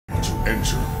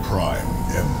Enter Prime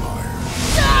Empire.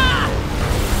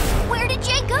 Ah! Where did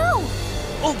Jay go?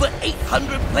 Over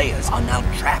 800 players are now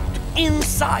trapped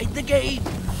inside the game.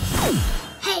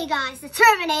 Hey guys, the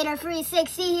Terminator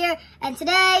 360 here, and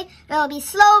today we'll be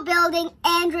slow building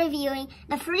and reviewing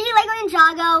the free LEGO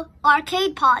Ninjago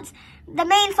Arcade Pods. The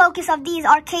main focus of these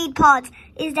arcade pods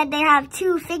is that they have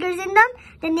two figures in them,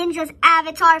 the Ninja's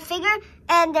avatar figure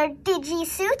and their Digi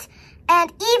suit.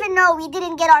 And even though we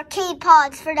didn't get arcade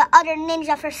pods for the other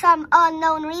Ninja for some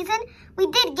unknown reason, we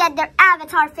did get their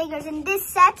avatar figures in this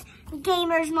set,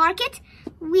 Gamers Market.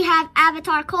 We have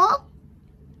Avatar Cole,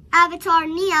 Avatar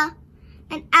Nia,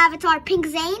 and Avatar Pink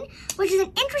Zane, which is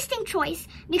an interesting choice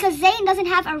because Zane doesn't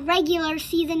have a regular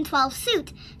Season 12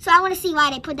 suit. So I want to see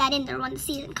why they put that in there when the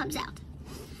season comes out.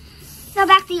 Now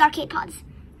back to the arcade pods.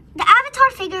 The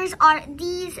Avatar figures are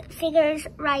these figures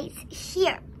right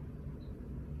here.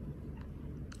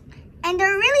 And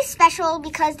they're really special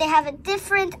because they have a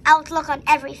different outlook on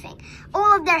everything.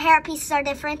 All of their hair pieces are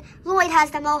different. Lloyd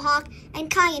has the mohawk, and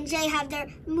Kai and Jay have their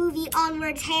movie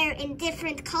onwards hair in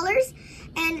different colors.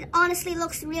 And honestly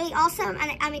looks really awesome,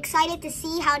 and I'm excited to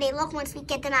see how they look once we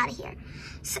get them out of here.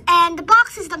 And the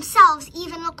boxes themselves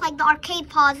even look like the arcade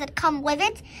pods that come with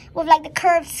it, with like the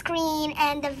curved screen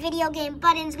and the video game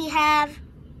buttons we have.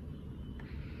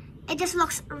 It just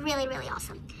looks really, really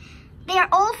awesome. They are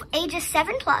all ages 7+,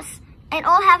 and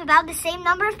all have about the same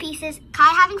number of pieces,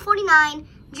 Kai having 49,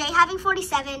 Jay having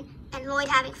 47, and Lloyd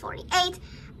having 48.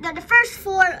 The first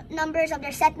four numbers of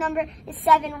their set number is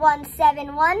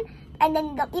 7171, and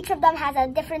then each of them has a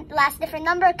different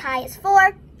number. Kai is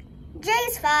 4, Jay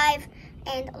is 5,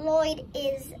 and Lloyd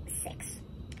is 6.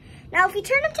 Now if we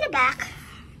turn them to the back,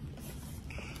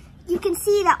 you can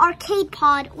see the arcade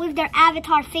pod with their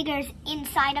avatar figures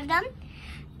inside of them.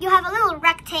 You have a little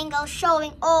rectangle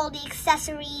showing all the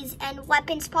accessories and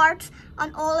weapons parts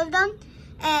on all of them.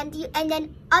 And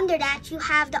then under that, you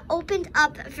have the opened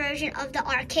up version of the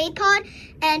arcade pod.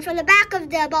 And from the back of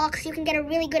the box, you can get a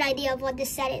really good idea of what this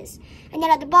set is. And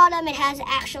then at the bottom, it has the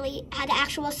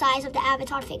actual size of the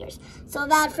avatar figures. So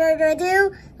without further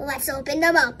ado, let's open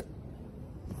them up.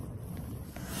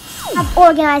 I've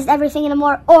organized everything in a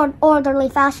more orderly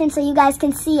fashion so you guys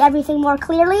can see everything more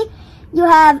clearly. You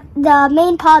have the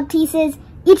main pod pieces.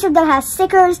 Each of them has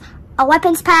stickers, a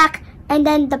weapons pack, and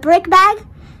then the brick bag.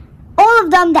 All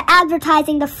of them, the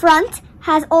advertising, the front,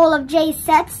 has all of Jay's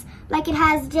sets. Like it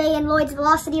has Jay and Lloyd's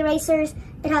Velocity Racers.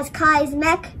 It has Kai's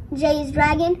Mech, Jay's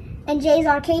Dragon, and Jay's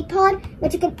Arcade Pod,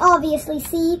 which you can obviously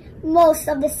see most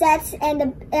of the sets, and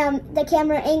the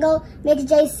camera angle makes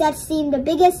Jay's sets seem the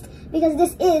biggest because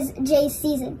this is Jay's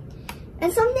season.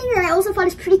 And something that I also thought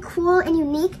is pretty cool and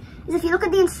unique is if you look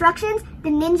at the instructions, the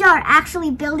Ninja are actually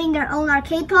building their own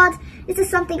arcade pods. This is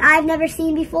something I've never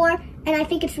seen before, and I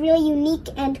think it's really unique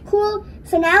and cool.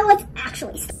 So now let's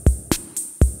actually start.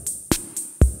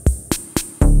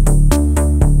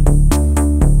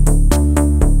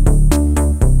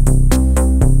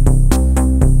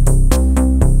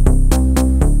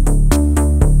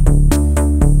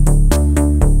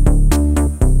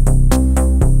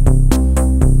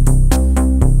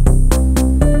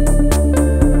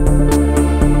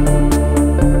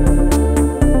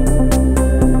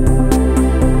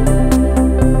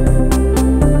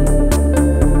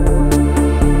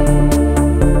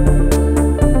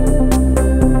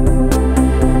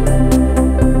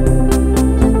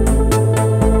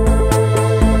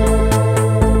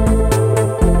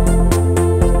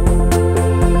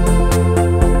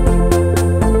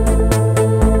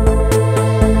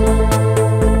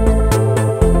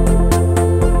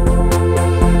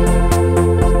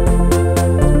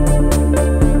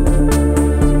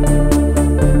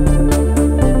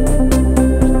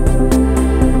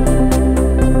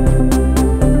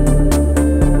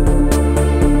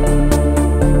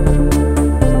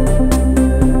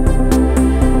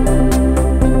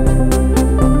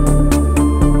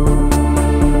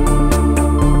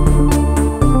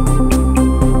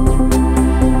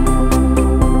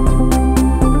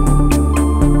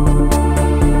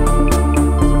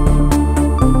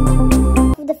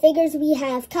 We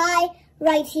have Kai,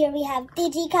 right here we have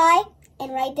Digi Kai,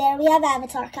 and right there we have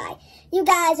Avatar Kai. You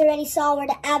guys already saw where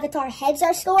the avatar heads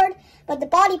are stored, but the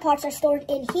body parts are stored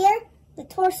in here. The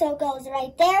torso goes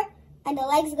right there, and the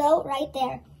legs go right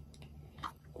there.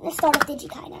 Let's start with Digi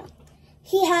Kai now.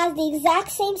 He has the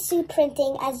exact same suit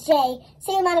printing as Jay,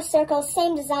 same amount of circles,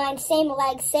 same design, same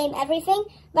legs, same everything,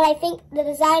 but I think the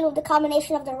design with the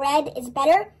combination of the red is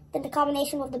better than the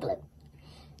combination with the blue.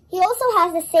 He also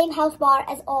has the same health bar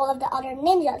as all of the other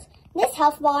ninjas. This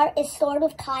health bar is stored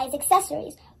with Kai's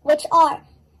accessories, which are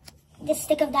the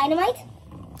stick of dynamite,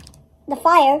 the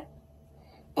fire,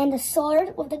 and the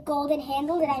sword with the golden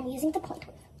handle that I'm using to point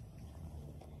with.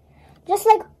 Just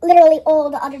like literally all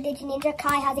the other Digi Ninja,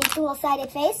 Kai has a dual-sided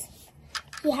face.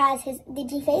 He has his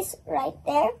Digi face right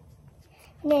there.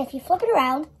 And then if you flip it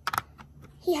around,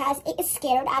 he has a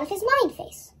scared out of his mind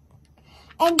face.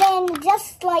 And then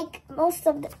just like most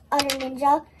of the other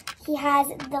Ninja, he has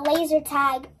the laser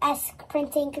tag-esque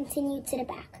printing continued to the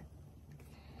back.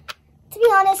 To be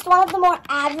honest, one of the more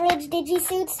average Digi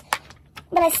suits,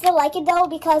 but I still like it though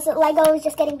because LEGO is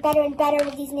just getting better and better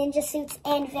with these ninja suits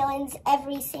and villains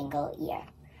every single year.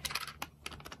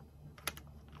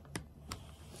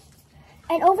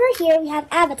 And over here we have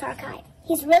Avatar Kai.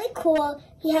 He's really cool.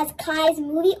 He has Kai's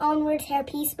movie onwards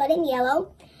hairpiece but in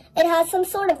yellow. It has some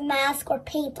sort of mask or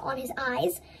paint on his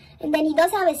eyes. And then he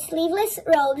does have his sleeveless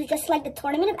robes just like the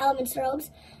Tournament of Elements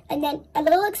robes. And then a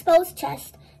little exposed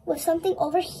chest with something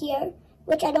over here,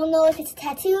 which I don't know if it's a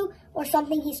tattoo or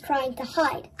something he's trying to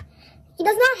hide. He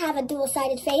does not have a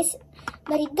dual-sided face,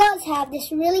 but he does have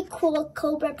this really cool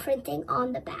cobra printing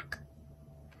on the back.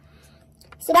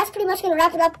 So that's pretty much going to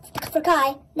wrap it up for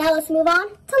Kai. Now let's move on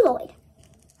to Lloyd.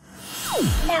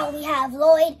 Now we have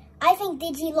Lloyd. I think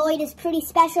Digi Lloyd is pretty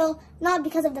special, not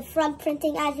because of the front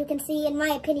printing, as you can see. In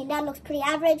my opinion, that looks pretty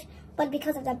average, but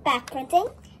because of the back printing.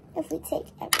 If we take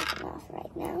everything off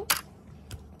right now,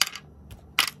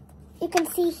 you can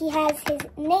see he has his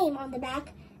name on the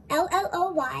back,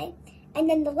 L-L-O-Y, and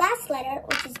then the last letter,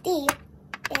 which is D,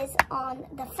 is on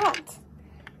the front.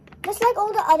 Just like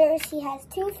all the others, he has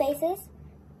two faces,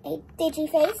 a Digi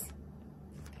face,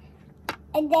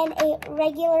 and then a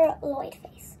regular Lloyd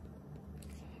face.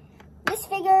 This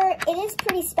figure, it is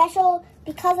pretty special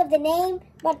because of the name,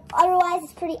 but otherwise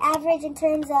it's pretty average in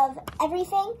terms of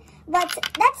everything. But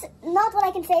that's not what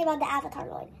I can say about the Avatar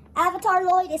Lloyd. Avatar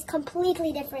Lloyd is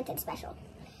completely different and special.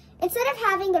 Instead of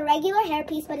having the regular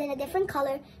hairpiece but in a different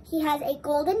color, he has a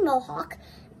golden mohawk.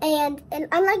 And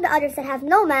unlike the others that have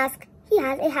no mask, he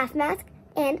has a half mask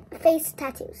and face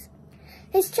tattoos.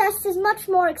 His chest is much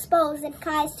more exposed than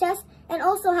Kai's chest and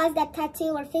also has that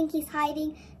tattoo or thing he's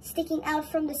hiding sticking out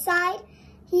from the side.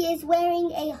 He is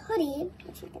wearing a hoodie,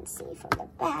 which you can see from the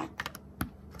back.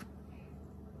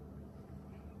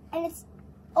 And it's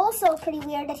also pretty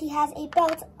weird that he has a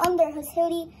belt under his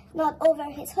hoodie, not over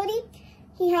his hoodie.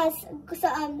 He has,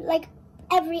 like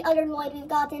every other Lloyd we've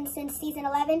gotten since season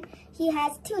 11, he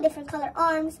has two different color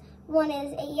arms. One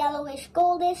is a yellowish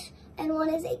goldish and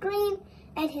one is a green,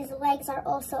 and his legs are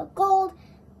also gold.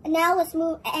 And now let's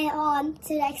move on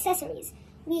to the accessories.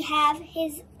 We have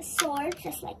his sword,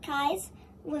 just like Kai's,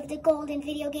 with the golden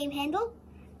video game handle.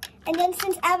 And then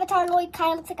since Avatar Lloyd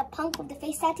kind of looks like a punk with the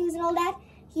face tattoos and all that,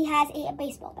 he has a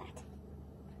baseball bat.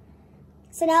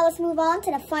 So now let's move on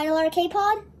to the final arcade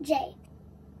pod, Jay.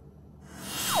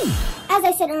 As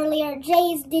I said earlier,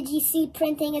 Jay's Digi-suit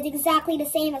printing is exactly the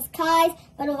same as Kai's,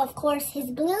 but with, of course,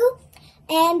 his blue,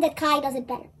 and that Kai does it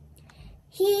better.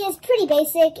 He is pretty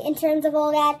basic in terms of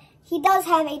all that. He does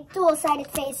have a dual-sided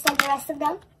face like the rest of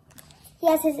them. He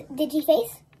has his Digi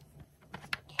face,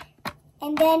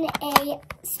 and then a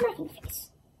smirking face.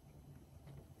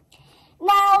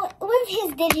 Now, with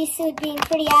his Digi-suit being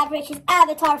pretty average, his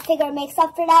Avatar figure makes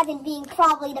up for that in being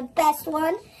probably the best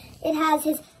one. It has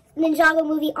his Ninjago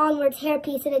movie onwards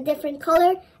hairpiece in a different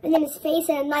color, and then his face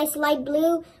in a nice light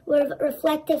blue with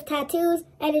reflective tattoos,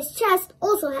 and his chest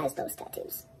also has those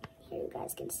tattoos. Here you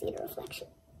guys can see the reflection.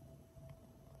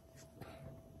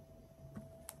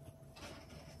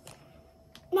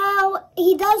 Now,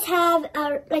 he does have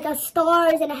like a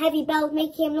stars and a heavy belt,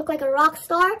 making him look like a rock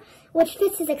star, which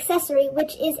fits his accessory,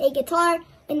 which is a guitar,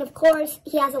 and of course,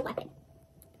 he has a weapon.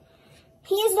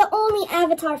 He is the only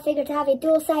Avatar figure to have a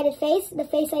dual-sided face, the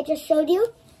face I just showed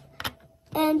you,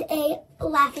 and a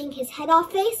laughing his head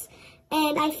off face.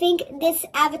 And I think this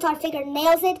Avatar figure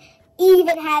nails it,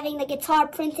 even having the guitar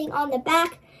printing on the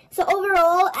back. So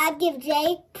overall, I'd give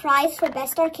Jay prize for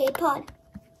best arcade pod.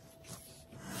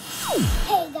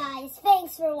 Hey guys,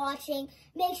 thanks for watching.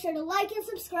 Make sure to like and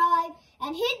subscribe,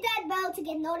 and hit that bell to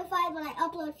get notified when I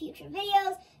upload future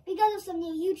videos. Because of some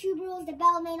new YouTube rules, the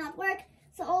bell may not work.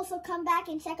 So also come back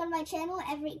and check on my channel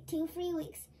every 2 free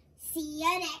weeks. See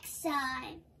ya next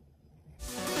time.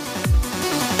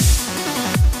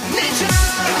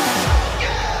 Ninja!